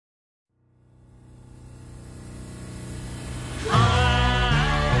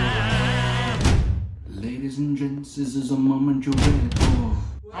and gents, this is a moment you're ready for.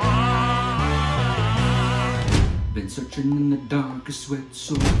 Been searching in the darkest sweat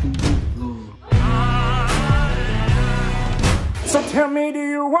so I can hit the floor. So tell me, do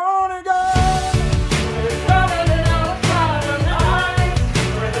you wanna go?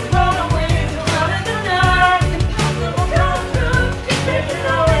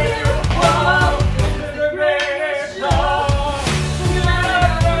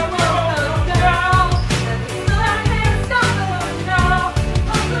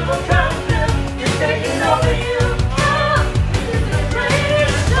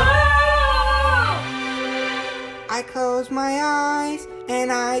 I close my eyes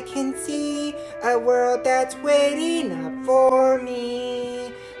and I can see a world that's waiting up for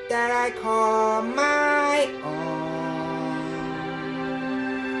me, that I call my own.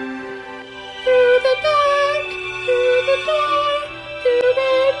 Through the dark, through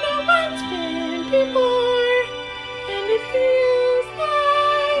where no one's been before, and it feels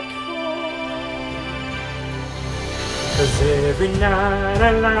like home. 'Cause every night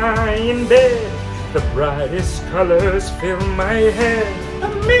I lie in bed, the brightest colors fill my head. A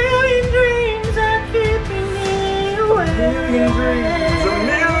million dreams are keeping me away. A million dreams.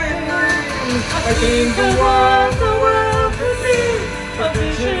 I think of what the world could be, a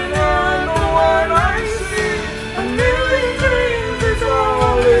vision of the one I see. A million dreams is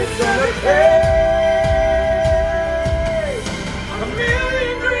all it's gonna take. A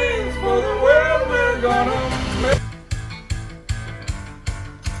million dreams for the world we're gonna make.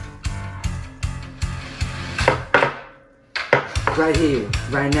 Right here,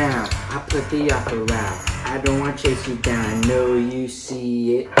 right now, I put the offer out. I don't want to chase you down, I know you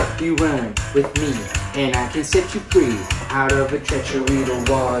see it. You run with me, and I can set you free. Out of a treachery, the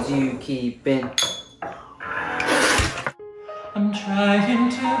walls you keep in. I'm trying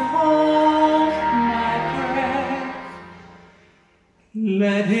to hold my breath.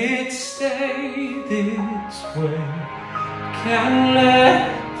 Let it stay this way. Can't let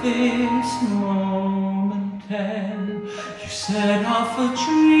this moment end. You set off a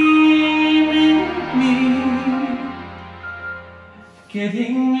dream in me,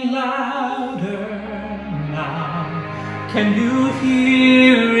 getting louder now. Can you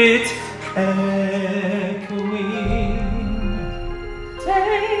hear it echoing?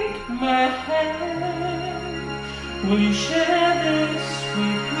 Take my hand, will you share this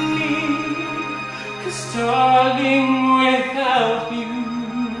with me? 'Cause darling, without you,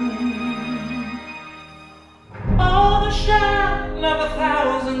 all the shine of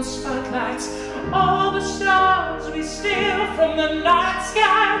 1,000 spotlights, all the stars we steal from the night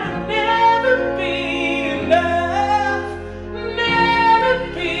sky will never be enough, never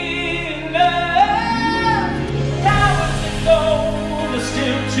be enough. Diamonds and gold are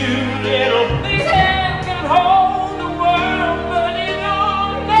still too little. These hands can hold the world, but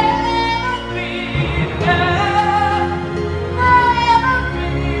it'll never be enough, never be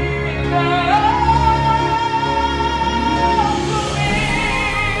enough.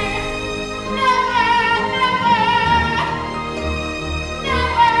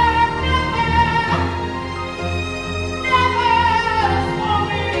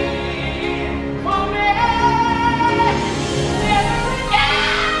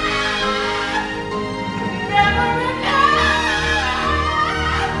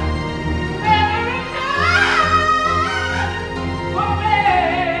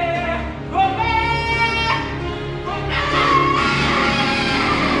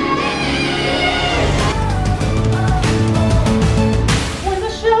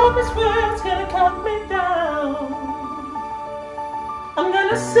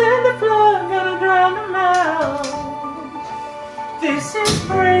 Send the flood, gonna drown them out. This is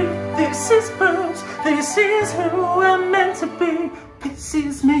brave, this is bruised, this is who I'm meant to be, this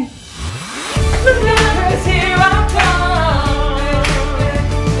is me. The mirror's here, I've come,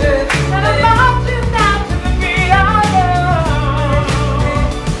 and I'm marching down to the beat I love.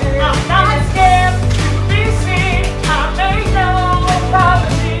 I'm not scared to be seen, I make no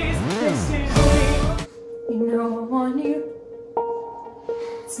apologies, this is me. You know I want you.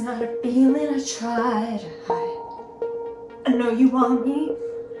 It's not a feeling I try to hide. I know you want me,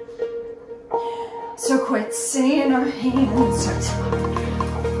 so quit saying our hands are tied.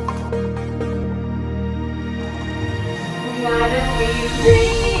 Why don't we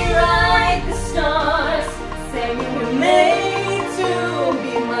rewrite the stars, say we were made to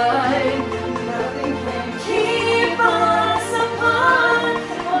be mine. Nothing can keep us apart.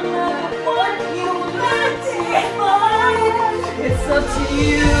 No matter what you let it find. It's up to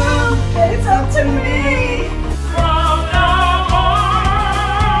you, it's up to me.